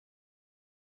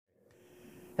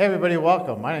Hey everybody,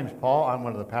 welcome. My name is Paul. I'm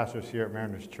one of the pastors here at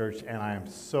Mariners Church, and I am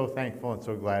so thankful and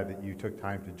so glad that you took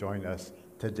time to join us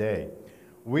today.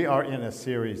 We are in a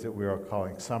series that we are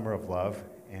calling Summer of Love,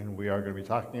 and we are going to be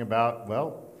talking about,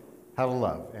 well, how to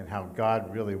love and how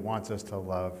God really wants us to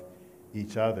love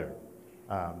each other.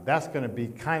 That's going to be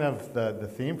kind of the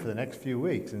theme for the next few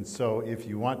weeks, and so if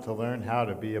you want to learn how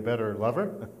to be a better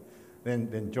lover,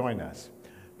 then join us.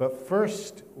 But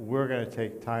first, we're going to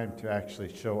take time to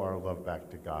actually show our love back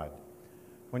to God.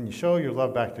 When you show your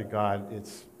love back to God,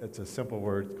 it's a simple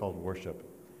word called worship.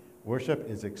 Worship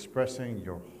is expressing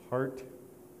your heart,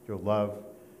 your love,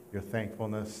 your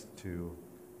thankfulness to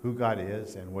who God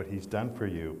is and what He's done for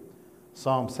you.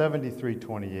 Psalm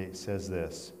 73:28 says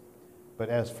this, "But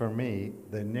as for me,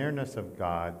 the nearness of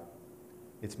God,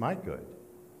 it's my good."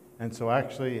 And so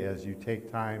actually, as you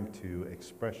take time to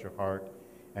express your heart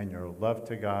and your love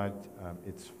to God,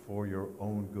 it's for your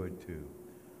own good too.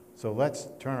 So let's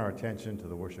turn our attention to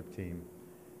the worship team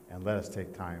and let us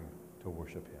take time to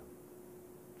worship Him.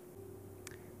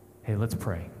 Hey, let's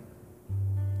pray.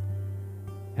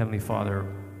 Heavenly Father,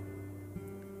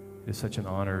 it is such an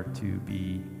honor to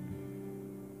be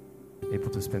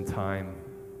able to spend time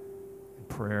in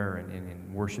prayer and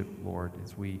in worship, Lord,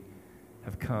 as we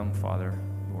have come, Father,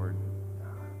 Lord,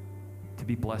 to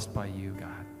be blessed by you,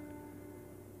 God.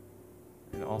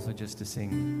 And also just to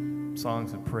sing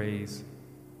songs of praise,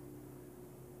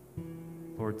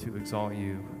 Lord, to exalt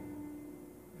you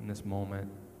in this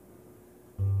moment.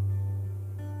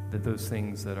 That those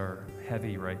things that are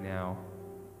heavy right now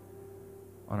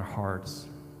on our hearts,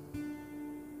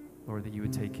 Lord, that you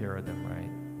would take care of them,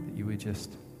 right? That you would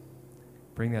just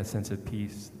bring that sense of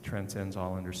peace that transcends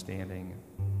all understanding.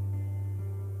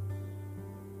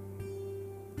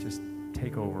 Just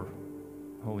take over,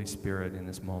 Holy Spirit, in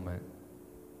this moment.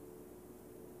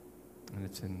 And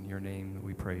it's in your name that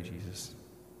we pray, Jesus.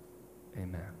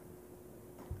 Amen.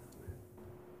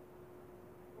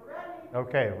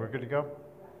 Okay, we're good to go?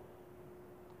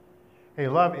 Hey,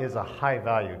 love is a high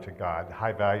value to God,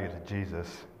 high value to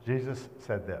Jesus. Jesus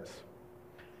said this,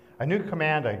 "A new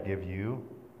command I give you,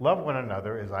 love one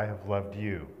another as I have loved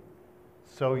you.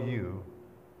 So you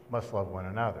must love one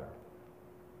another."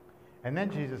 And then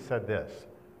Jesus said this,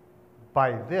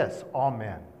 "By this all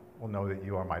men will know that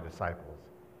you are my disciples,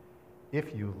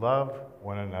 if you love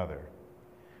one another."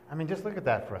 I mean, just look at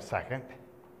that for a second.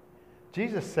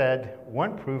 Jesus said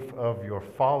one proof of your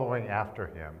following after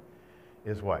him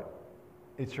is what?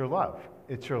 It's your love.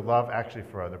 It's your love actually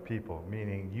for other people,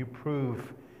 meaning you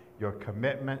prove your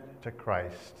commitment to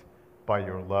Christ by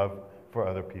your love for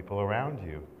other people around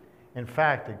you. In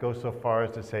fact, it goes so far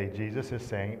as to say, Jesus is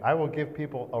saying, I will give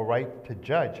people a right to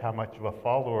judge how much of a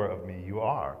follower of me you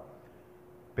are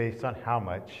based on how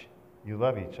much you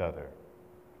love each other.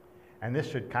 And this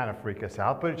should kind of freak us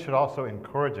out, but it should also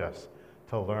encourage us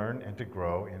to learn and to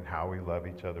grow in how we love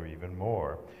each other even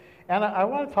more. And I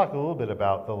want to talk a little bit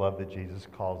about the love that Jesus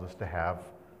calls us to have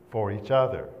for each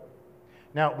other.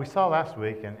 Now, we saw last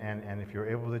week, and if you're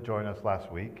able to join us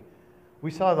last week,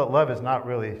 we saw that love is not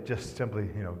really just simply,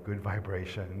 good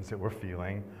vibrations that we're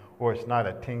feeling, or it's not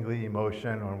a tingly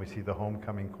emotion when we see the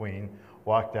homecoming queen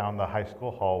walk down the high school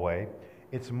hallway.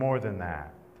 It's more than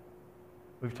that.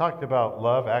 We've talked about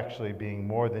love actually being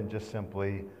more than just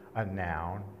simply a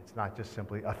noun. It's not just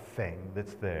simply a thing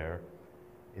that's there.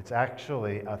 It's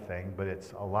actually a thing, but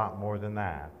it's a lot more than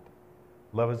that.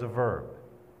 Love is a verb.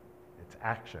 It's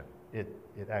action. It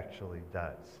actually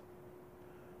does.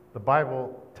 The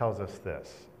Bible tells us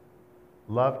this.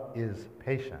 Love is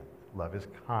patient. Love is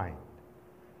kind.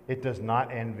 It does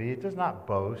not envy. It does not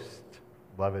boast.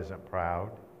 Love isn't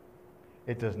proud.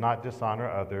 It does not dishonor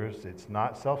others. It's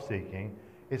not self-seeking.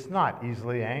 It's not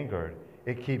easily angered.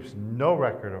 It keeps no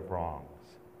record of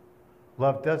wrongs.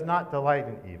 Love does not delight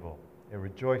in evil. It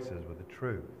rejoices with the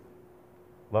truth.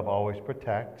 Love always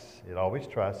protects. It always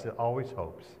trusts. It always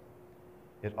hopes.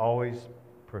 It always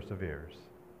perseveres.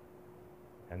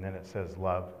 And then it says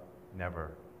love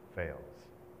never fails.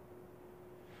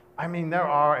 I mean, there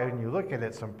are, and you look at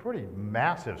it, some pretty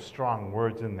massive, strong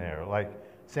words in there, like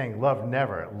saying love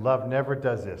never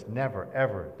does this, never,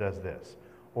 ever does this.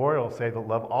 Or it'll say that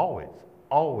love always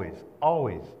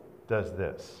does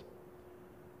this.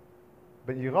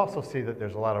 But you also see that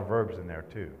there's a lot of verbs in there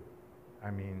too.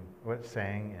 I mean, what it's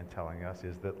saying and telling us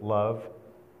is that love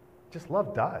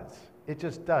does. It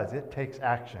just does. It takes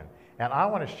action. And I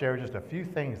want to share just a few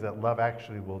things that love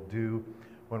actually will do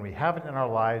when we have it in our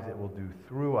lives. It will do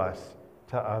through us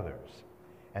to others.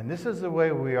 And this is the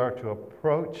way we are to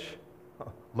approach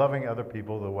loving other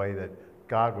people the way that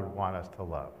God would want us to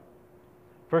love.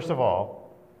 First of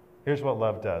all, here's what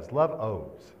love does. Love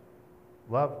owes.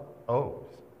 Love owes.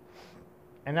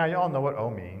 And now you all know what owe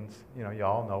means. You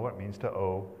all know what it means to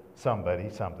owe somebody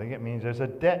something. It means there's a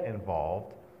debt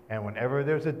involved. And whenever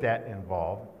there's a debt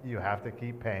involved, you have to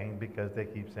keep paying because they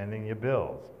keep sending you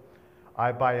bills.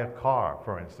 I buy a car,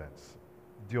 for instance.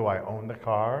 Do I own the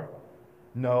car?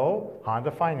 No.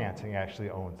 Honda Financing actually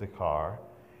owns the car.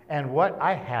 And what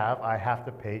I have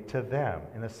to pay to them.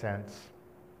 In a sense,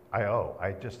 I owe.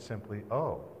 I just simply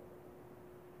owe.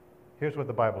 Here's what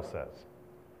the Bible says.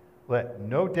 Let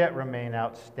no debt remain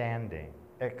outstanding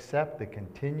except the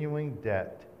continuing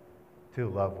debt to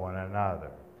love one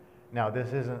another. Now,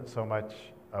 this isn't so much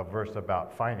a verse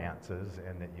about finances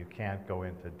and that you can't go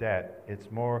into debt.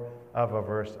 It's more of a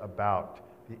verse about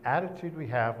the attitude we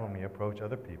have when we approach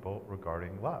other people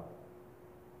regarding love.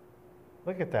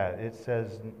 Look at that. It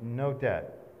says no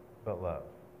debt but love.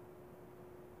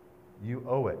 You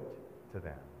owe it to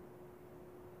them.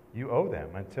 You owe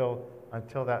them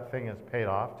until that thing is paid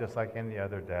off, just like any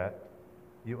other debt.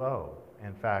 You owe.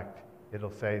 In fact,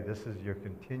 it'll say this is your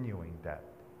continuing debt,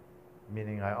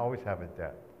 meaning I always have a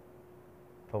debt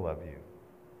to love you.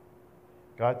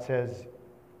 God says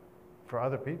for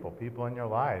other people in your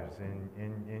lives,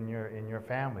 in your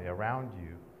family, around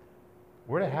you,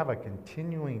 we're to have a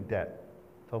continuing debt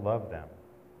to love them.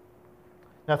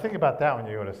 Now think about that when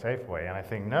you go to Safeway, and I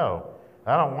think, no,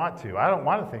 I don't want to. I don't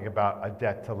want to think about a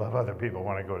debt to love other people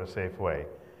when I go to Safeway.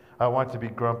 I want to be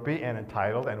grumpy and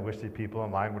entitled and wish the people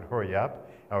in line would hurry up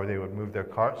or they would move their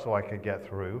cart so I could get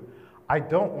through. I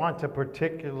don't want to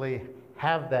particularly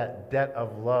have that debt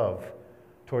of love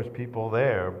towards people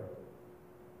there.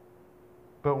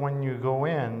 But when you go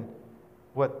in,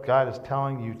 what God is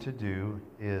telling you to do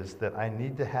is that I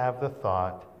need to have the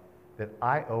thought that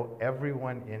I owe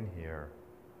everyone in here,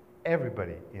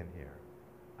 everybody in here,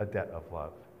 a debt of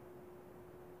love.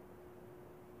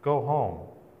 Go home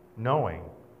knowing,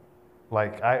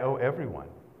 like I owe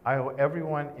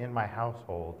everyone in my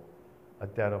household a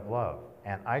debt of love.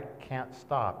 And I can't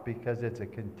stop because it's a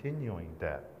continuing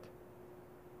debt.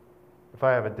 If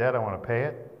I have a debt, I want to pay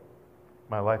it.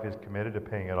 My life is committed to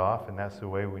paying it off, and that's the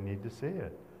way we need to see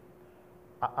it.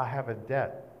 I have a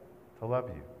debt to love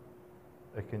you,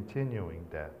 a continuing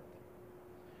debt.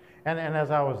 And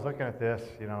as I was looking at this,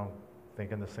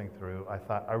 thinking this thing through, I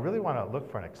thought, I really want to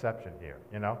look for an exception here,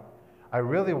 I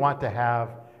really want to have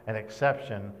an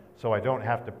exception so I don't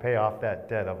have to pay off that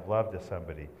debt of love to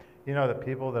somebody. The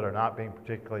people that are not being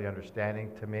particularly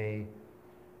understanding to me,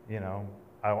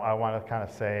 I want to kind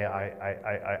of say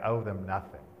I owe them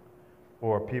nothing.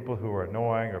 Or people who are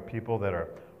annoying, or people that are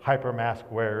hyper-mask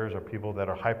wearers, or people that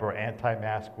are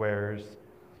hyper-anti-mask wearers.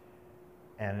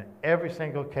 And in every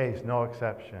single case, no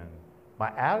exception, my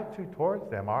attitude towards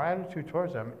them, our attitude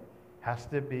towards them, has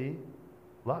to be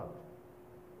love.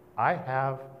 I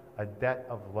have a debt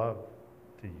of love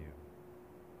to you.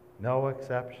 No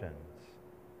exceptions.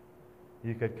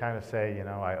 You could kind of say,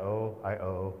 I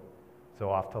owe,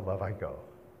 so off to love I go,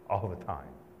 all the time.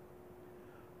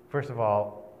 First of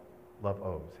all, love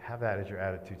owes. Have that as your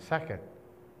attitude. Second,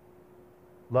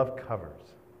 love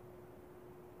covers.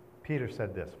 Peter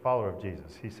said this, follower of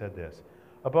Jesus, he said this,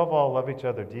 above all, love each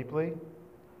other deeply,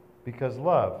 because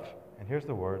love, and here's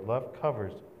the word, love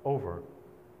covers over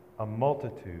a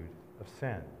multitude of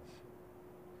sins.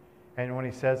 And when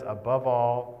he says above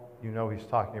all, he's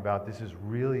talking about this is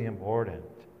really important.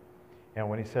 And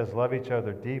when he says love each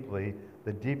other deeply,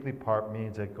 the deeply part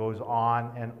means it goes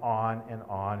on and on and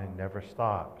on and never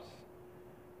stops.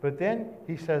 But then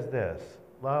he says this,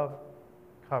 love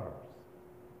covers.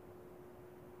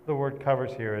 The word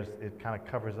covers here is it kind of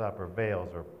covers up or veils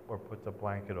or puts a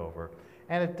blanket over.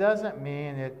 And it doesn't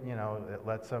mean it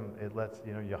lets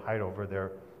you hide over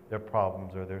their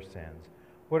problems or their sins.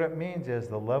 What it means is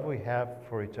the love we have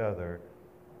for each other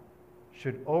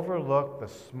should overlook the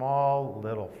small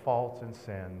little faults and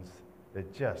sins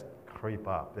that just creep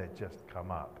up, that just come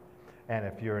up. And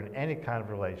if you're in any kind of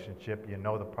relationship,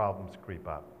 the problems creep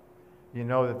up.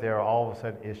 That there are all of a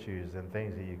sudden issues and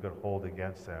things that you could hold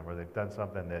against them, or they've done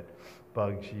something that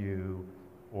bugs you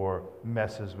or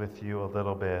messes with you a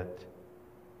little bit.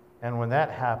 And when that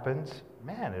happens,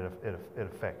 man, it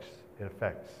affects you.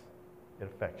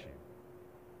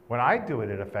 When I do it,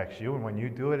 it affects you, and when you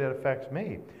do it, it affects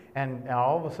me. And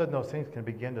all of a sudden, those things can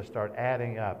begin to start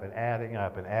adding up and adding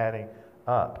up and adding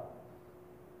up.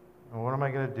 And what am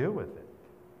I going to do with it?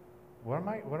 What am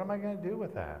I going to do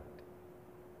with that?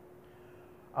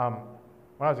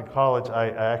 When I was in college, I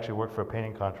actually worked for a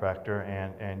painting contractor,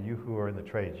 and you who are in the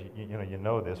trades, you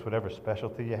know this. Whatever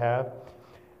specialty you have,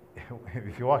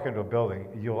 if you walk into a building,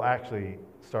 you'll actually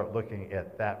start looking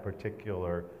at that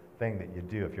particular thing that you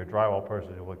do. If you're a drywall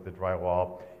person, you'll look at the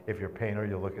drywall. If you're a painter,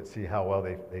 you'll look at see how well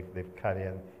they've cut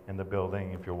in the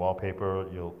building. If you're wallpaper,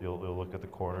 you'll look at the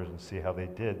corners and see how they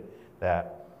did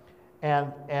that.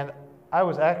 And I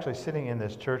was actually sitting in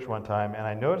this church one time, and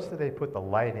I noticed that they put the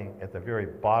lighting at the very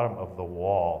bottom of the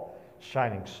wall,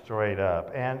 shining straight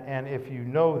up. And if you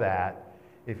know that,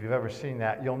 if you've ever seen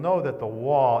that, you'll know that the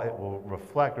wall, it will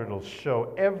reflect or it'll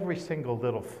show every single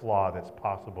little flaw that's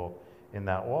possible in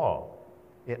that wall.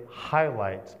 It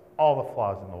highlights all the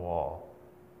flaws in the wall.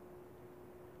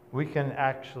 We can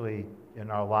actually,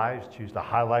 in our lives, choose to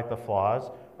highlight the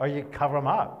flaws, or you cover them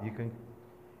up.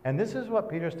 And this is what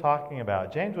Peter's talking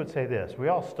about. James would say this: we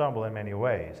all stumble in many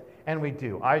ways. And we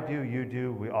do. I do, you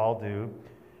do, we all do.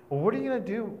 Well, what are you going to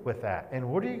do with that? And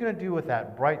what are you going to do with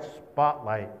that bright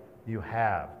spotlight you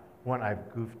have when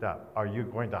I've goofed up? Are you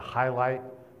going to highlight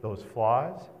those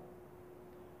flaws?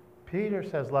 Peter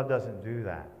says love doesn't do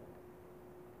that.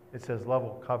 It says love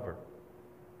will cover.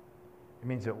 It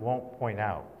means it won't point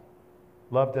out.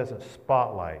 Love doesn't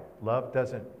spotlight. Love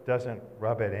doesn't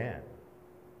rub it in.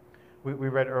 We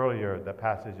read earlier the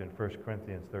passage in 1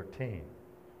 Corinthians 13.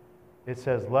 It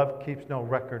says love keeps no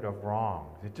record of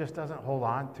wrongs. It just doesn't hold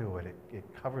on to it. It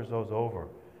covers those over.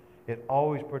 It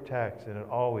always protects and it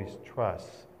always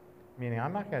trusts. Meaning,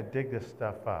 I'm not going to dig this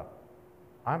stuff up.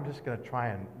 I'm just going to try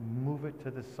and move it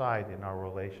to the side in our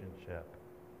relationship.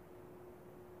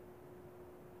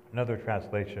 Another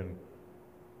translation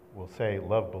will say,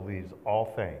 love believes all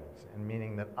things, and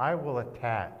meaning that I will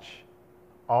attach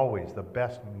always the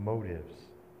best motives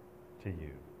to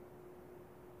you.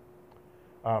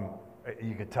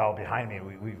 You could tell behind me,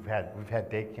 we've had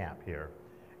day camp here,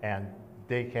 and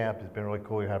day camp has been really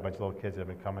cool. We've had a bunch of little kids that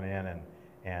have been coming in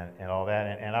and all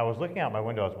that. And I was looking out my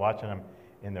window. I was watching them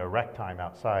in their rec time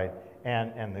outside,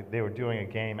 and they were doing a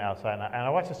game outside. And I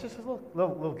watched this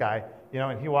little guy,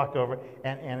 and he walked over,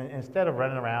 and instead of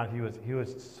running around, he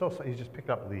was just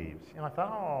picking up leaves. And I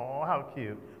thought, oh, how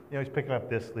cute. He's picking up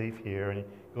this leaf here, and he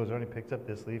goes over and he picks up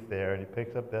this leaf there, and he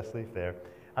picks up this leaf there.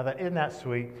 I thought, isn't that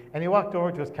sweet? And he walked over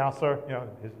to his counselor,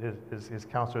 his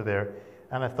counselor there,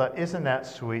 and I thought, isn't that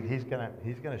sweet? He's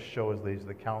gonna show his leaves to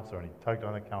the counselor, and he tugged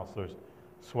on the counselor's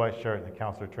sweatshirt, and the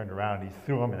counselor turned around and he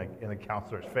threw him in the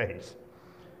counselor's face.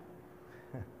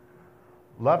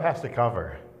 Love has to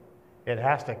cover. It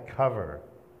has to cover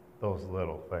those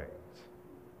little things.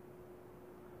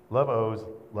 Love owes,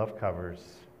 love covers,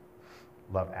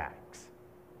 love acts.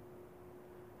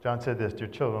 John said this, dear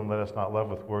children, let us not love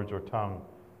with words or tongue,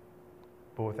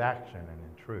 but with action and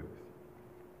in truth.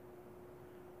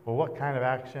 Well, what kind of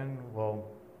action? Well,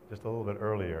 just a little bit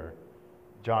earlier,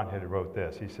 John had wrote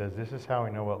this. He says, this is how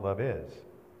we know what love is.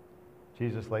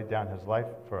 Jesus laid down his life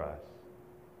for us,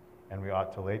 and we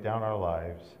ought to lay down our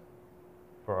lives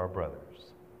for our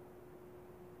brothers.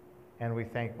 And we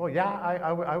think, well, yeah,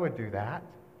 I would do that.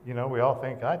 We all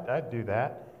think I'd do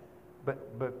that.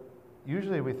 But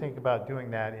usually we think about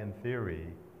doing that in theory,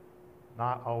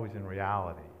 not always in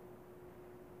reality.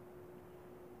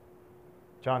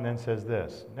 John then says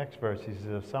this, next verse, he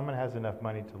says, if someone has enough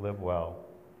money to live well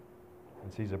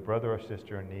and sees a brother or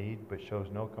sister in need but shows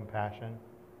no compassion,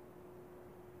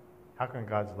 how can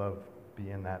God's love be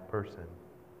in that person?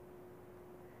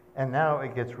 And now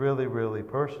it gets really, really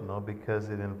personal because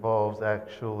it involves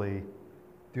actually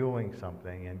doing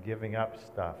something and giving up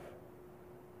stuff.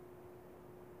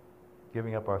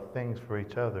 Giving up our things for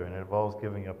each other, and it involves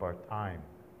giving up our time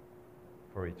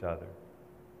for each other.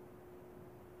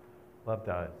 Love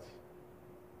does.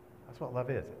 That's what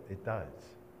love is. It does.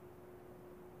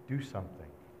 Do something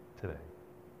today.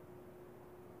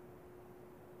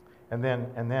 And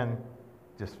then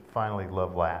just finally,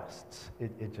 love lasts.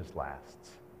 It just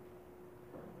lasts.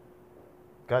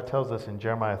 God tells us in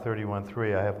Jeremiah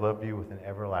 31:3, I have loved you with an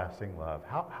everlasting love.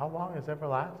 How long is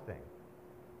everlasting?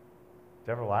 It's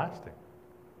everlasting.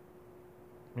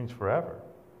 It means forever.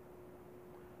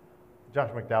 Josh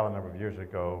McDowell, a number of years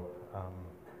ago,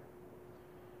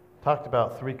 talked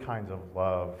about three kinds of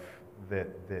love that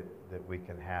we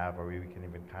can have, or we can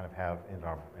even kind of have in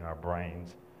our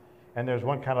brains. And there's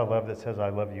one kind of love that says, I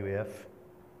love you if.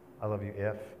 I love you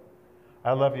if.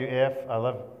 I love you if. I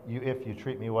love you if you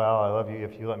treat me well. I love you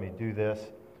if you let me do this.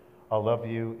 I'll love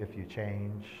you if you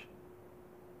change.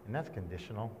 And that's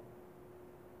conditional.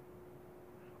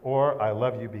 Or I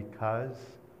love you because.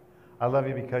 I love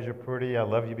you because you're pretty. I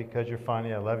love you because you're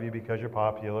funny. I love you because you're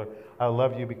popular. I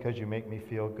love you because you make me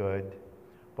feel good.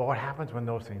 But what happens when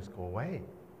those things go away?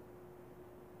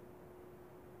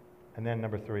 And then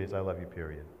number 3 is I love you,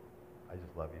 period. I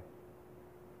just love you.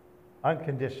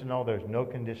 Unconditional, there's no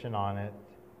condition on it.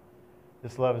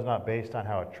 This love is not based on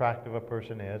how attractive a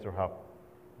person is or how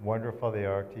wonderful they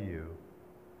are to you.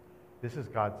 This is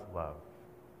God's love.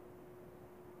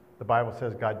 The Bible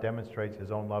says God demonstrates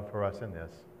his own love for us in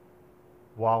this.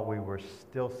 While we were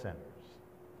still sinners,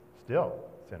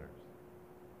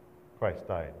 Christ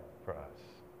died for us.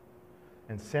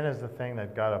 And sin is the thing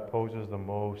that God opposes the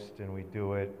most, and we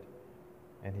do it,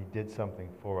 and he did something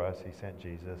for us. He sent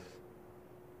Jesus.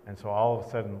 And so all of a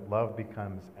sudden, love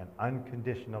becomes an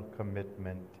unconditional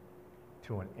commitment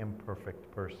to an imperfect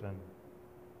person.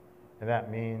 And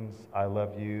that means I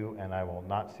love you, and I will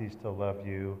not cease to love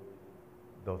you,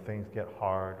 though things get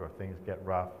hard, or things get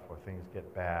rough, or things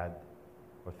get bad,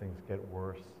 or things get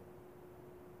worse.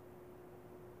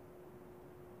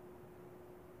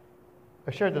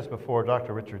 I've shared this before.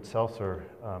 Dr. Richard Seltzer,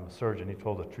 surgeon, he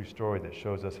told a true story that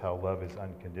shows us how love is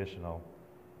unconditional.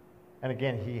 And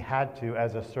again, he had to,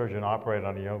 as a surgeon, operate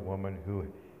on a young woman who,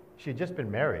 she had just been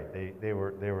married. They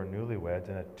were newlyweds,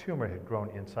 and a tumor had grown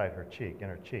inside her cheek, in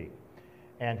her cheek.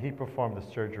 And he performed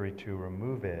the surgery to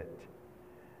remove it.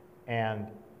 And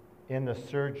in the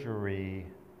surgery,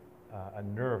 a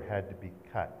nerve had to be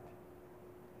cut.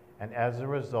 And as a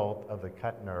result of the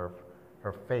cut nerve,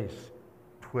 her face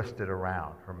twisted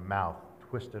around, her mouth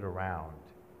twisted around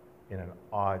in an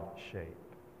odd shape.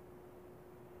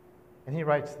 And he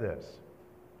writes this.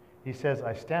 He says,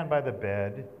 I stand by the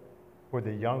bed where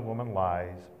the young woman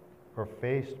lies, her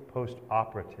face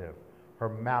post-operative, her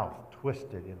mouth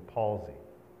twisted in palsy,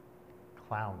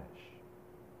 clownish.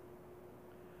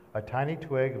 A tiny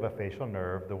twig of a facial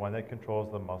nerve, the one that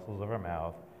controls the muscles of her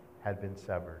mouth, had been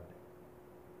severed.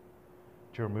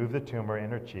 To remove the tumor in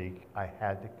her cheek, I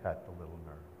had to cut the little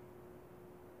nerve.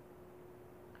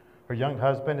 Her young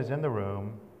husband is in the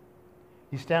room.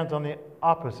 He stands on the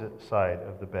opposite side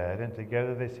of the bed, and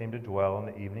together they seem to dwell in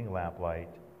the evening lamplight,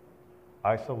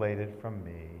 isolated from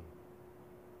me,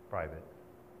 private.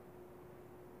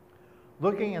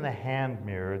 Looking in the hand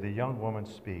mirror, the young woman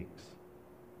speaks.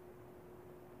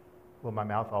 Will my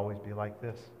mouth always be like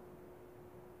this?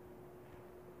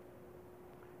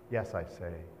 Yes, I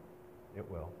say,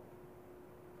 it will,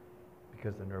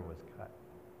 because the nerve was cut.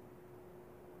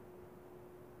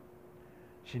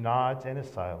 She nods and is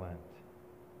silent,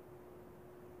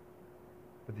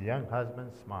 but the young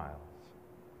husband smiles.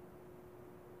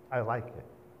 I like it,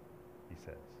 he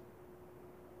says.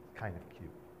 It's kind of cute.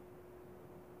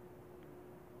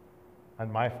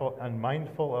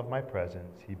 Unmindful of my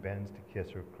presence, he bends to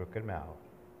kiss her crooked mouth,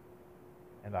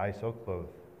 and I so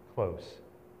close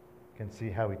can see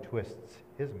how he twists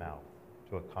his mouth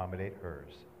to accommodate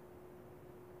hers,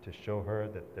 to show her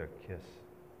that their kiss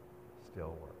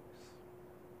still works.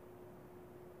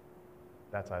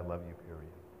 That's I love you,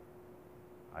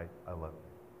 period. I love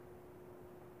you.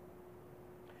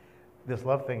 This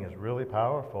love thing is really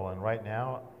powerful, and right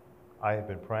now I have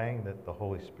been praying that the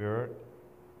Holy Spirit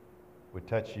would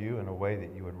touch you in a way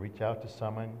that you would reach out to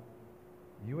someone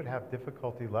you would have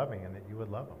difficulty loving, and that you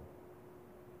would love them.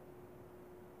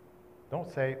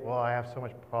 Don't say, well, I have so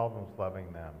much problems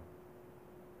loving them.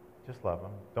 Just love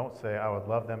them. Don't say, I would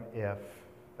love them if.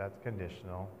 That's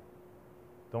conditional.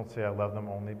 Don't say, I love them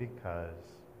only because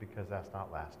that's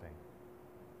not lasting.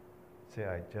 Say,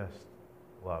 I just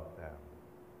love them.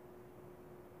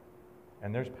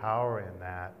 And there's power in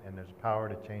that, and there's power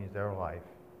to change their life.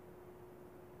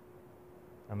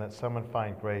 And let someone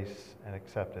find grace and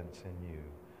acceptance in you.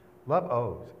 Love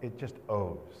owes. It just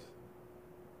owes.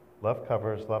 Love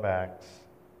covers, love acts,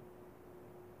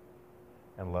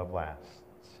 and love lasts.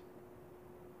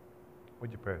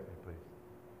 Would you pray with me, please?